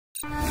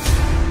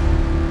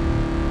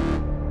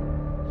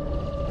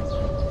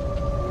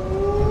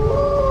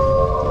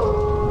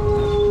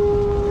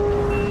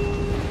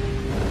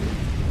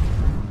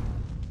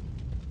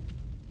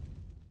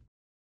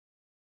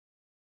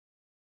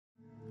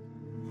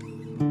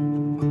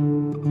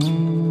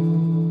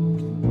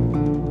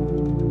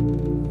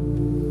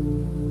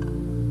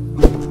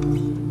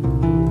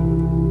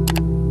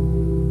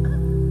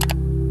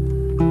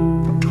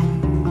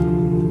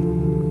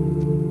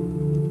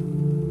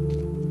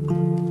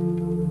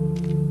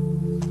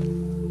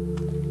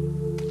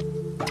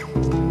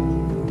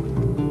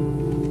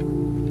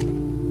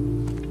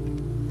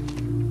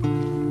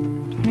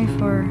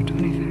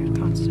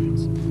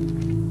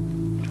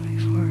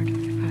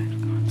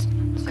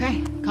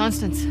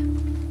Constance,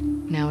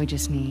 now we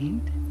just need...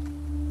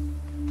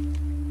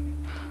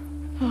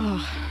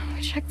 Oh,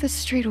 we checked this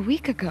street a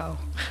week ago.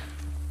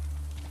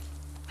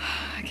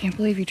 I can't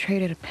believe you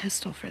traded a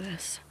pistol for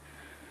this.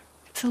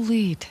 It's a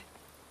lead.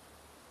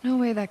 No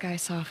way that guy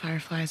saw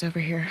fireflies over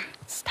here.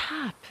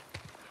 Stop.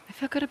 I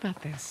feel good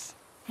about this.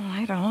 Well,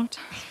 I don't.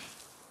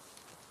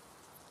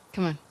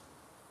 Come on.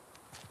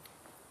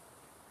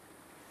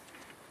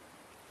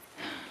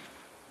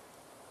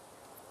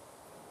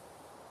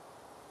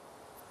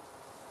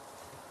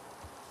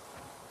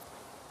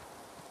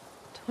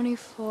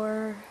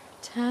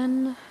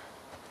 $24.10.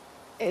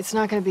 It's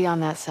not gonna be on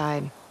that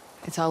side.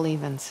 It's all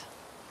evens.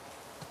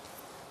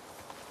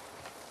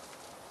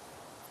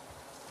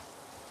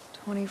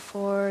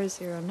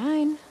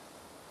 24.09.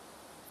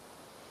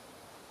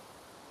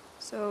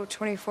 So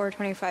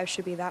 24.25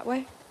 should be that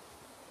way?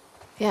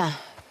 Yeah.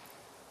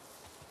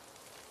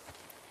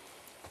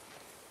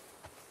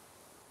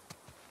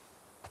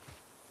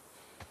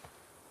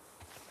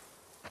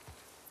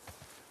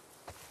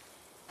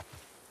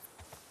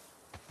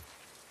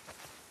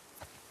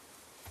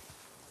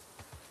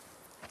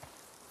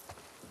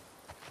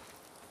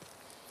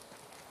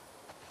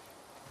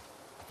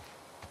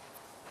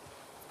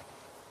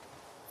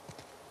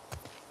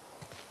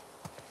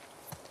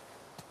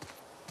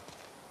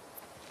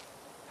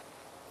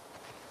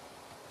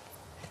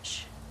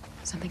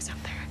 Something's out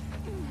there.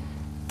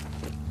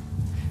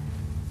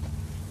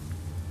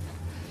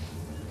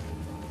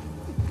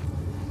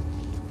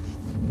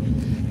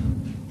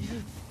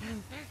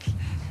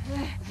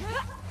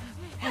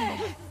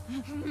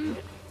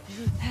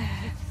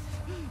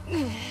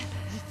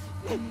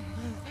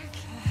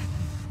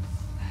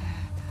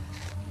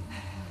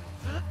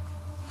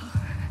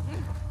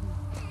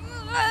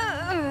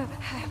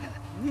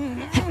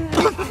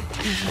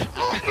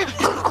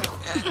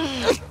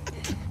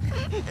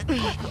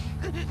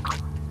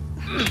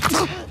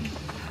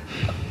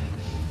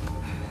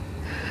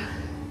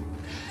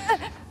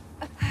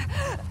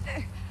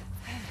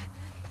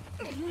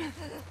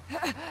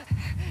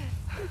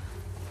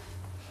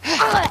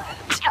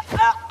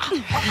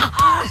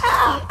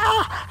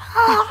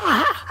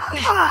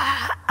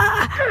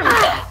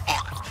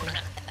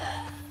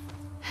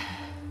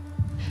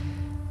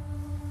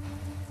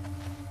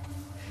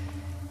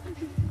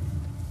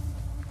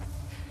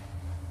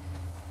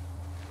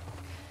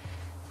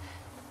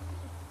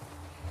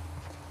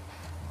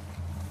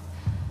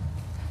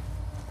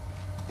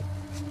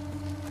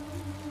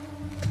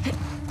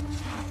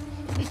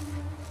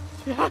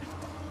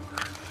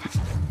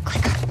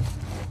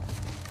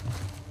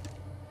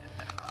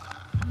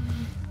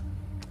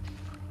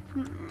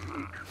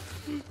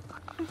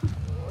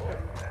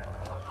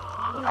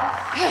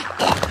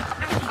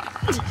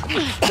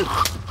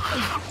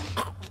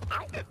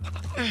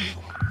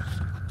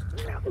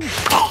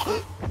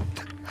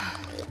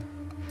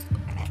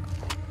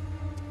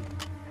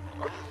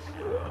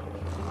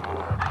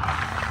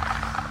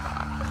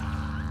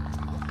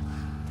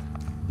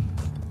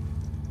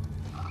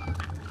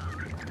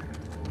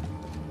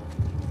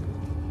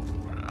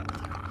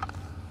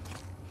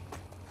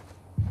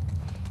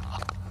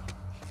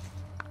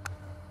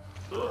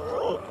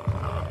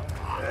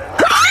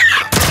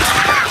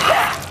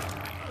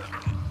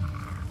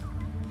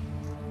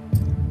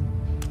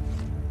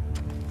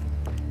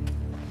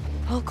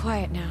 All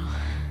quiet now.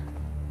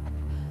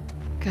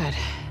 Good.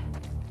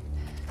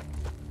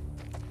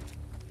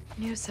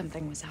 Knew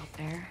something was out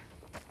there.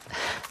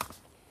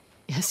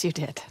 Yes, you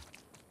did.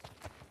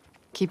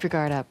 Keep your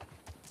guard up.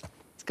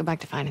 Let's go back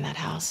to finding that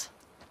house.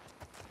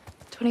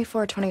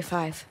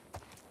 24.25.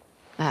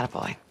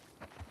 Attaboy.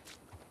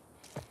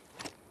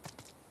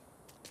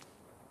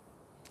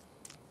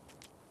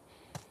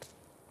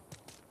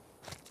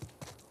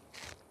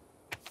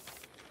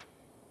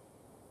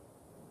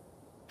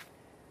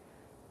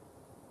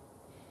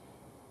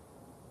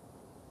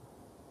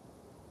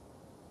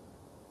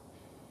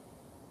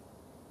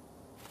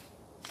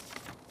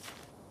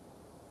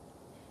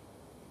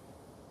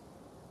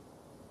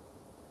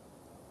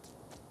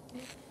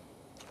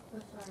 The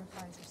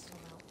fireflies are still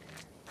out there.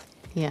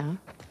 Yeah?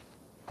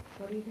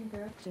 What do you think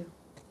they're up to?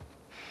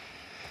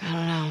 I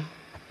don't know.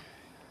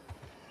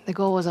 The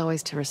goal was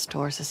always to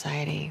restore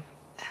society.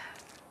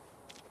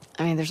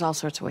 I mean, there's all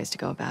sorts of ways to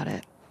go about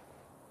it.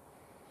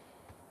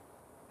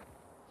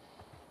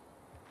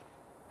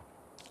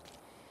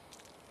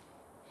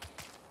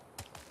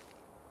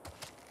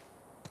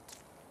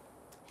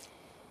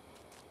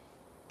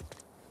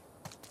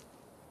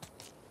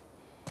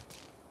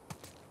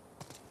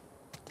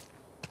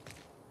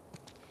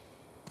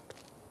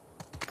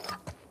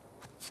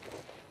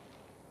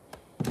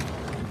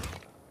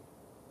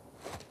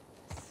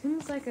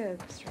 Seems like a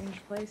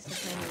strange place to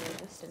find a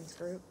resistance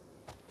group.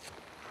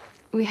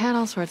 We had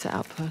all sorts of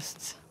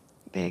outposts.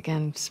 Big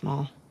and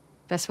small.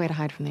 Best way to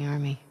hide from the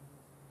army.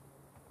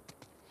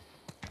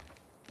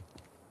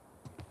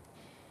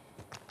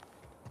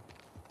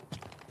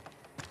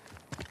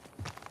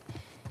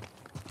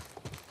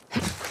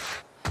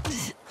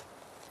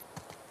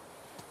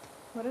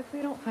 What if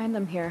we don't find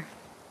them here?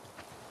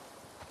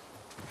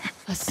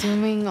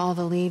 Assuming all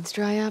the leads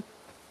dry up,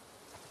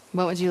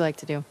 what would you like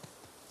to do?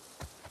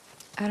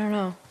 I don't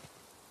know.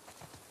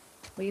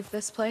 Leave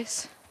this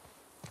place?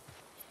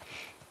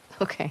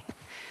 Okay.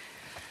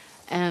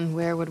 And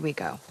where would we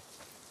go?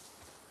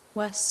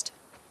 West.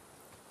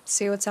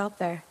 See what's out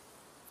there.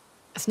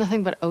 It's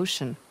nothing but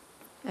ocean.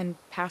 And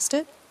past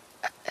it?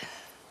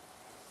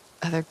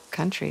 Other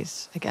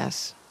countries, I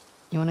guess.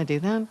 You want to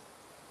do that?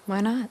 Why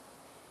not?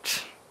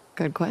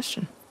 Good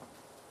question.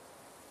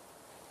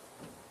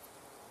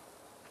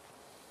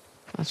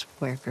 That's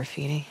weird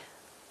graffiti.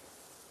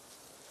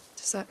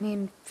 Does that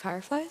mean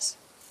fireflies?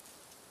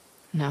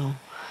 No.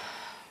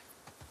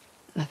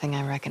 Nothing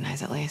I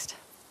recognize, at least.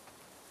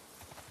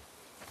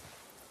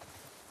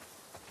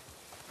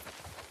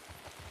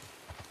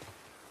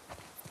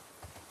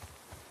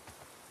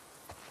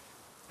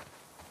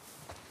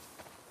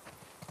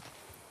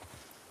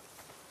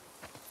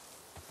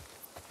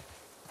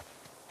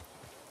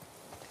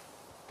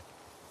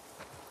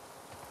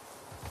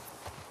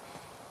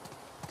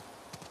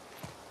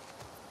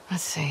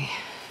 Let's see.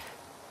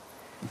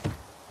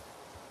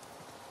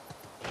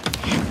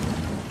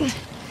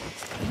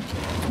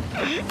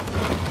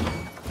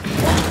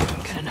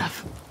 Good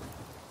enough.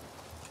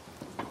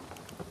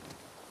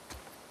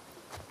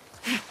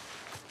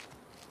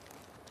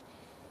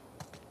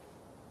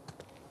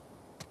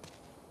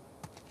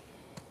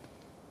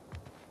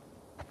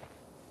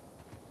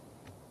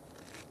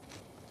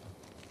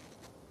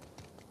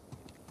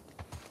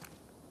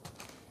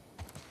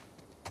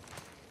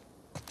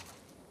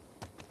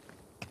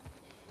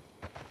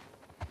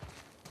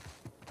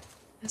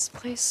 This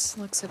place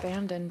looks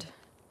abandoned.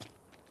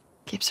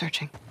 Keep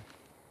searching.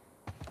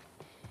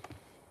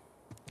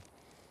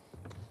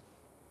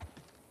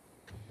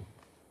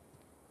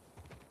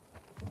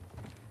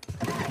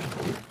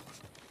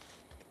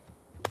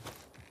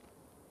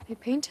 They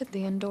painted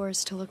the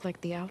indoors to look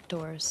like the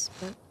outdoors,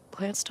 but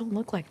plants don't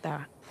look like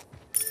that.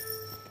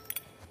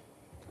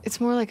 It's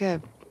more like a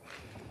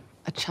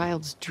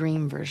child's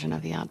dream version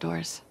of the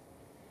outdoors.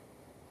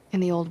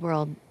 In the old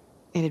world,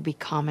 it'd be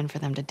common for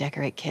them to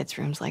decorate kids'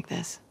 rooms like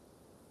this.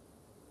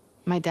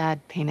 My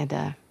dad painted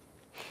a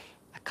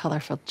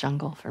colorful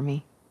jungle for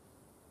me.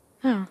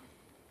 Oh.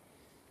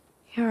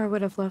 Yara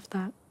would have loved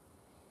that.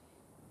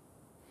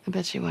 I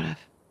bet she would have.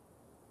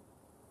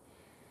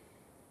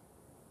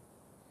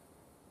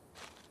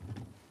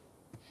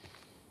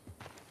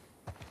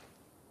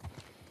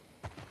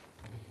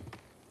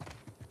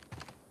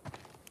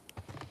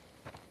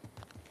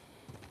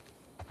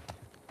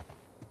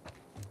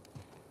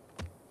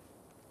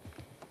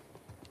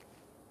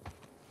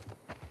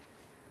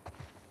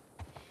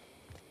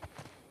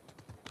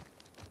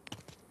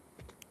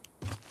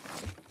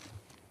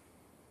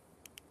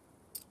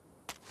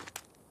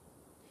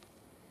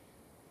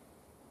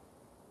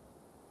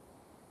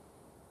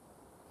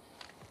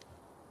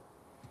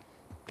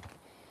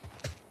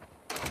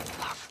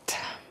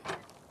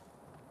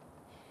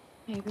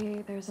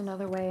 Maybe there's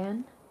another way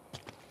in?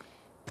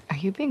 Are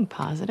you being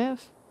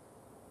positive?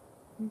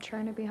 I'm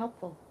trying to be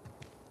helpful.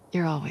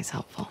 You're always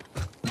helpful.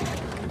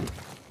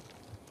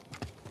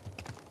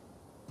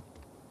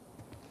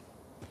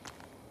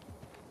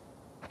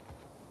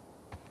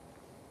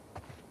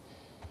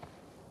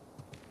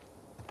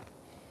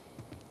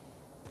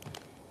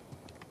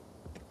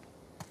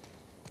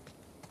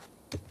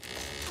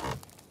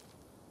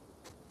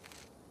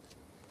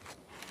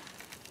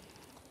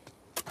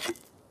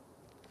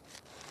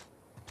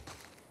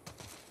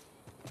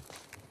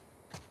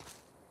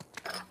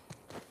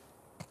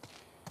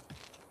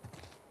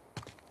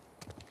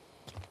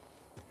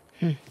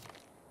 Hmm.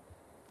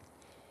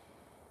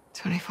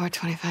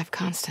 2425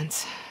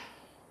 Constance.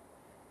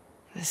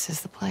 This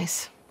is the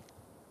place.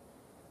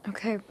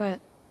 Okay, but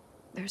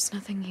there's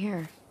nothing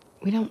here.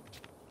 We don't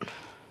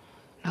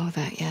know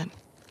that yet.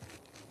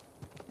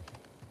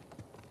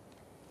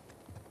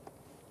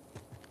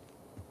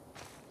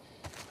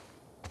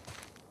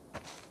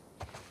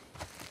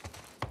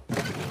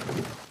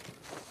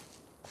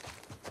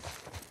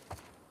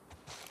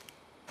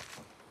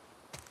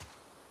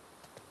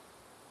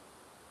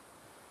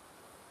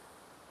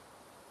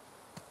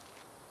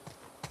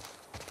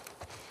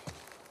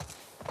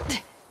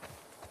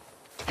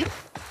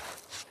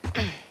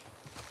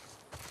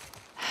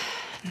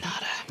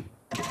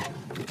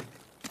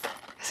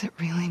 Is it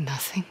really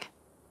nothing?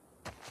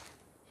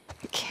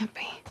 It can't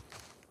be.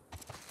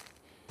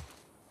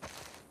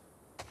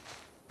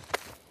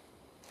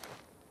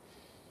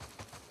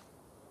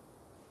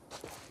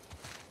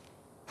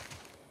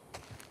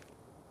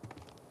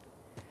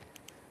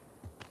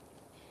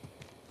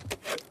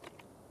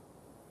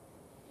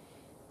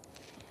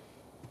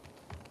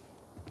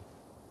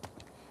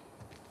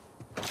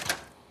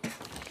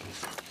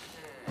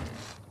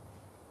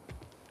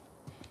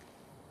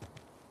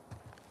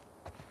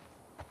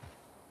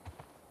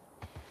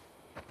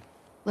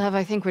 Lev,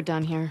 I think we're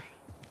done here.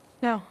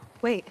 No,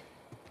 wait.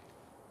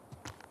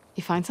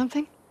 You find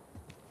something?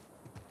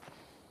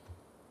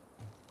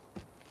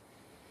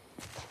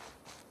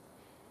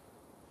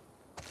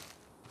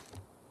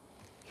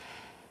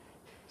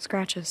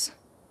 Scratches.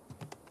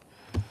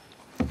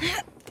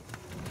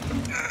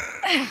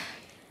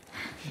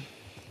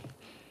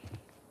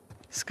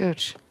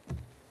 Scooch.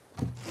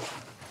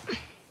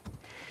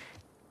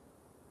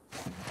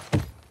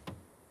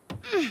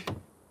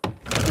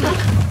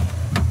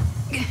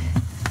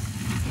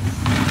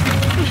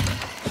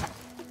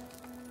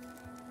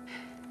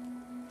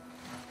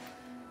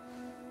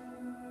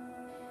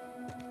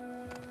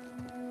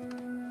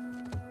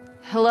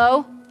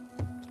 Hello?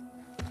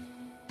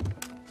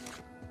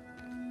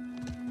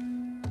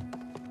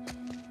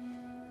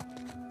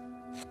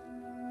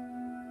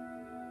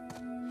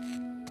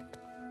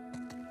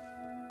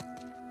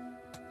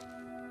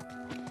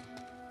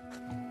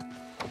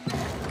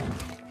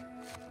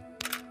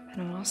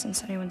 Been a while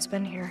since anyone's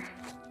been here.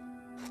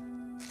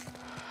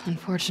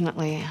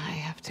 Unfortunately, I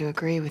have to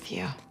agree with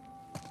you.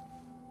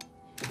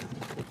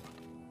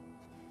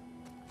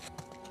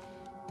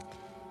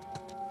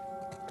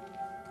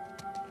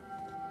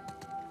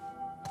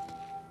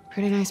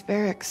 Pretty nice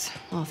barracks,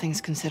 all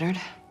things considered.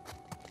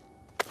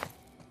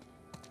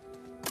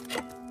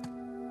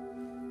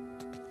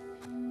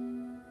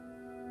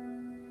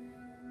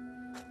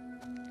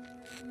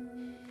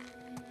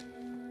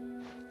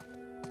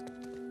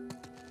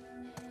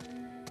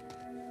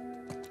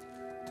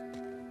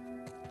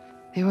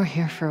 They were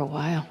here for a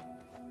while.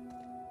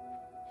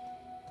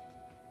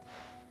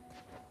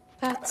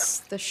 That's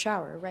the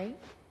shower, right?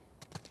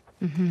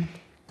 Mm-hmm.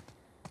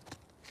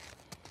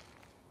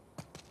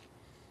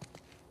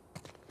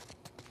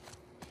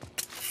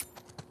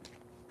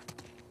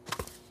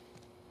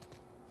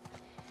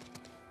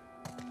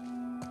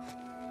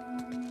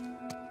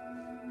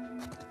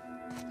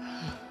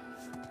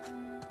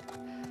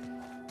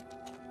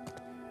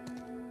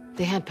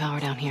 They had power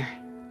down here.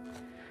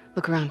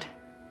 Look around.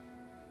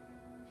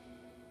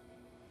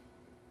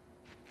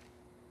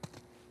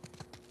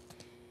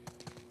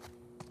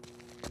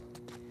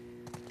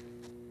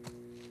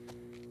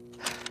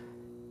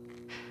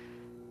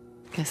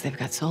 Guess they've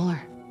got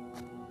solar.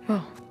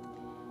 Oh.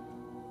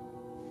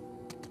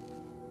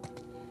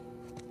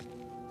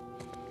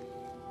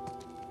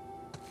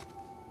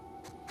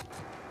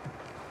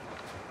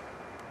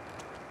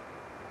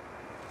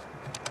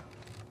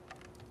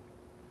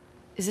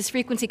 Is this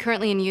frequency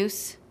currently in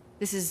use?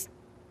 This is...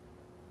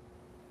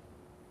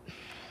 Do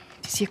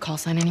you see a call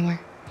sign anywhere?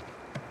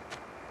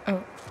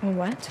 Oh, a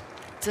what?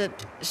 It's a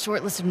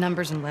short list of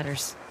numbers and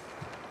letters.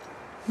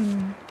 Fuck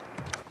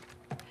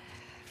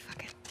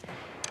it.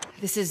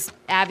 This is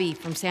Abby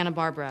from Santa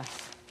Barbara.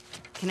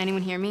 Can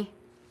anyone hear me?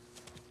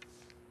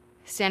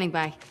 Standing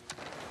by.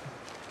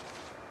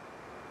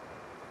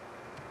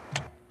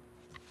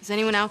 Is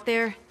anyone out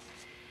there?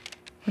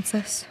 What's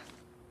this?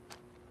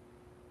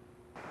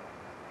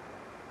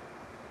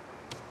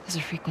 Those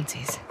are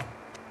frequencies.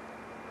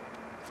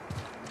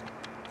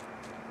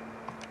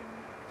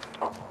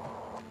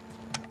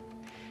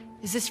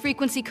 Is this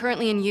frequency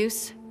currently in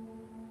use?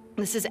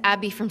 This is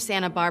Abby from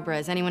Santa Barbara.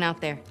 Is anyone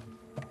out there?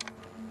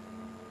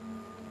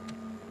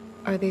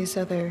 Are these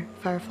other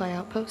Firefly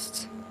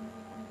outposts?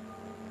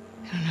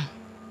 I don't know.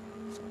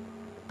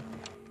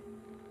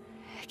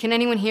 Can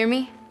anyone hear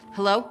me?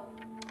 Hello?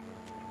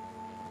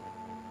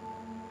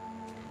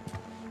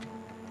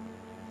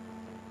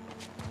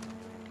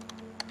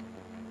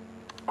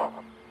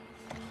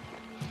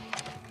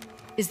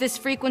 Is this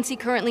frequency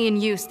currently in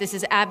use? This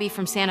is Abby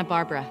from Santa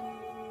Barbara.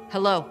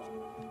 Hello?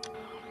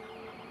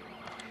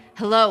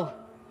 Hello?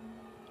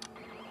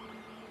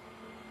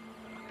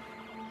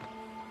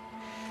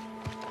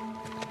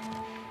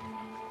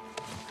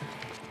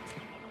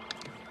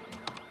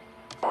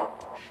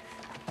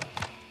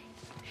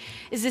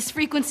 Is this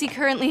frequency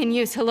currently in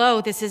use?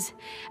 Hello, this is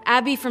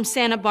Abby from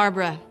Santa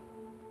Barbara.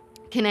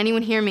 Can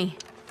anyone hear me?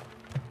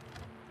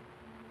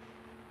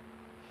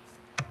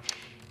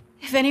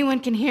 If anyone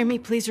can hear me,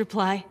 please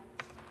reply.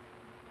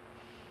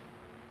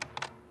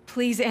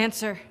 Please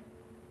answer.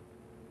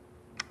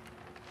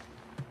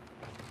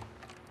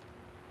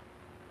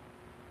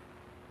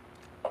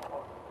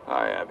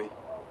 Hi, Abby.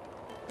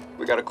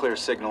 We got a clear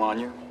signal on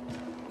you.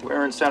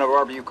 Where in Santa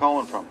Barbara are you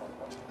calling from?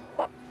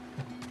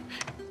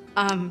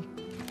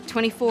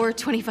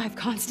 2425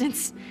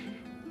 Constance.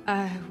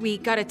 We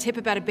got a tip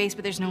about a base,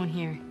 but there's no one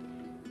here.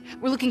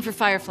 We're looking for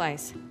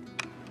fireflies.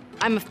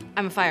 I'm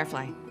a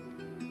firefly.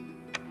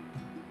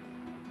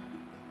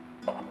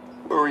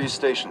 Where were you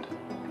stationed?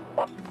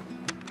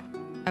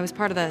 I was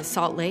part of the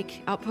Salt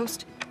Lake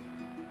outpost.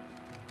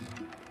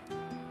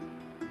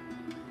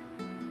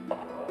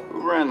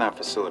 Who ran that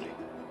facility?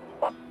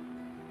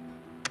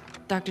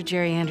 Dr.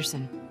 Jerry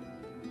Anderson.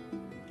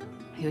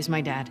 He was my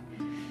dad.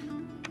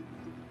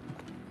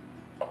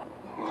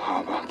 Well,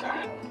 how about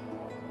that?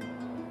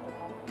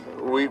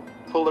 We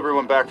pulled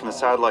everyone back from the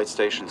satellite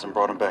stations and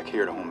brought them back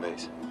here to home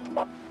base.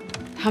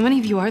 How many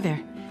of you are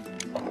there?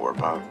 We're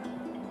about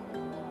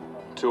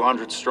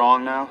 200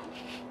 strong now,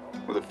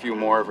 with a few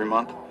more every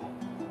month.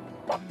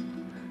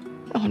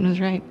 Owen was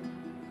right.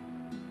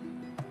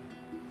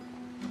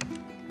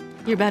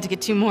 You're about to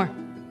get 2 more.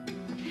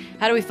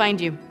 How do we find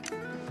you?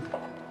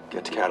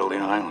 Get to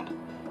Catalina Island.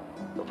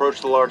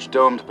 Approach the large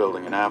domed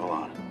building in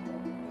Avalon.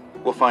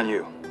 We'll find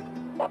you.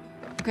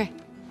 Okay.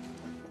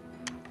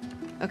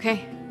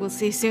 Okay, we'll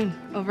see you soon.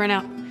 Over and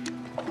out.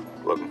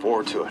 Looking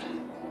forward to it.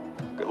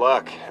 Good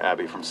luck,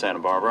 Abby from Santa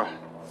Barbara.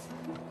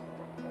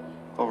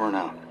 Over and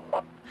out.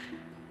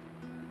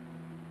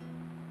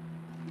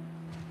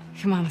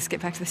 Come on, let's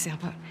get back to the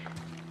sailboat.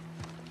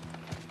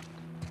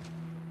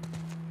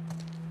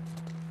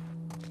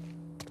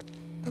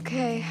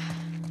 Okay,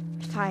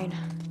 fine.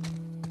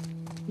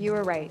 You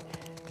were right.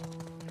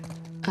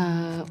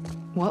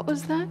 What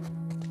was that?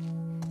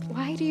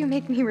 Why do you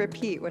make me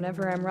repeat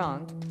whenever I'm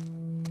wrong?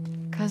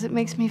 'Cause it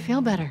makes me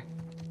feel better.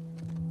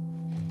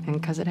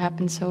 And 'cause it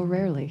happens so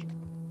rarely.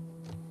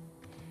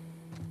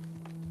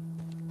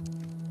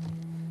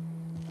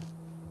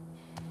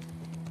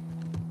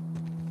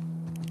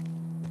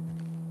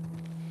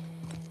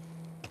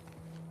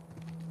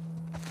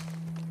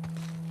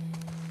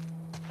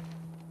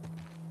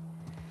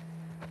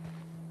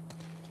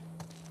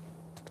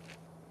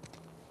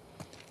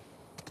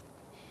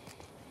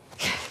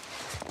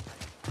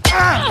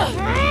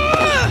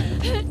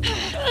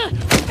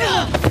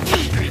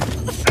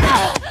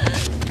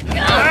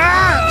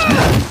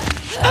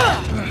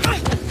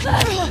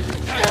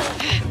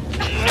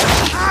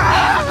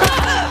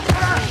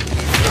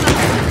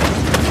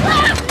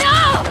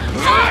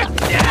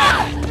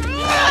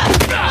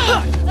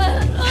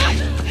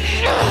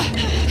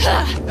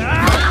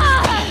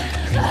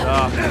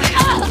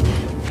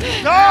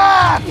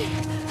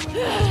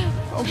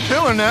 I'm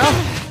killing now.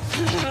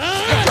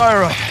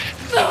 Tyra.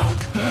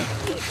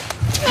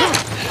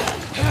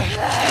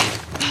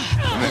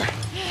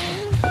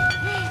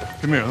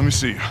 Come here, let me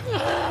see you.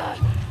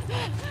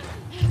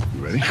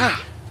 You ready?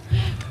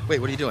 Wait,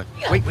 what are you doing?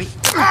 Wait.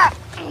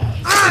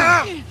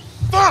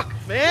 Fuck,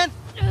 man!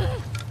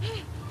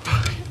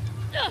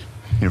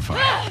 You're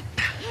fine.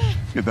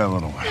 Get that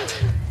little one.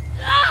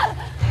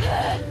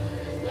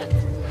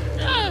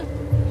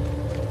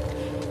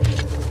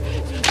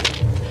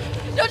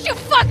 Don't you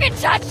fucking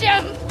touch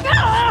him!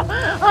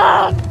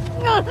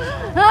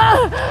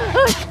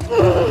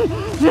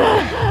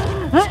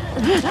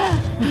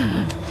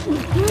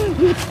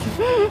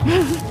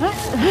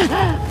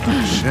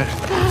 Shit.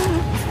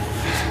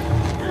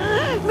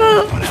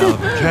 One hell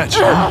of a catch,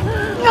 huh?